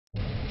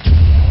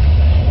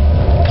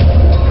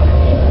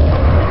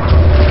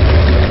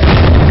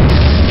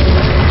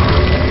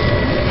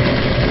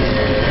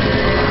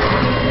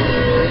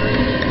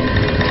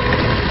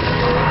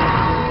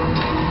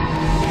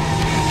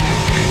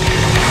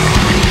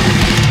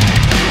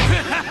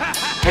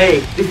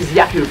Hey, this is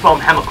Yaku from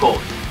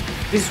Hammercult.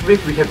 This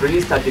week we have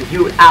released our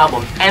debut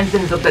album,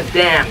 Anthems of the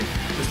Damned,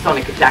 to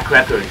Sonic Attack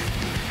Records.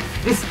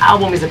 This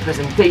album is a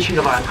presentation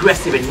of our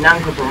aggressive and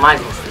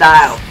non-compromising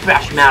style of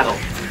thrash metal.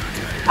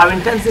 Our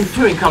intensive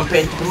touring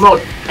campaign to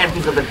promote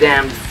Anthems of the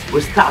Damned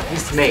will start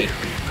this May,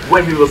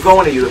 when we will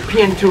go on a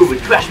European tour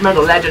with thrash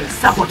metal legend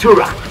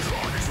Sepultura.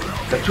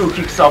 The tour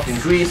kicks off in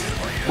Greece,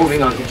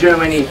 moving on to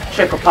Germany,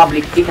 Czech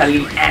Republic,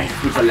 Italy and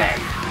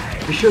Switzerland.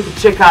 Be sure to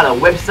check out our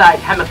website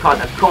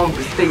hammercult.com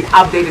to stay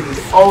updated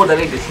with all the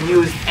latest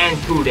news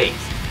and tour dates.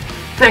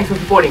 Thanks for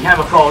supporting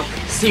Hammercult.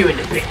 See you in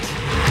the pit.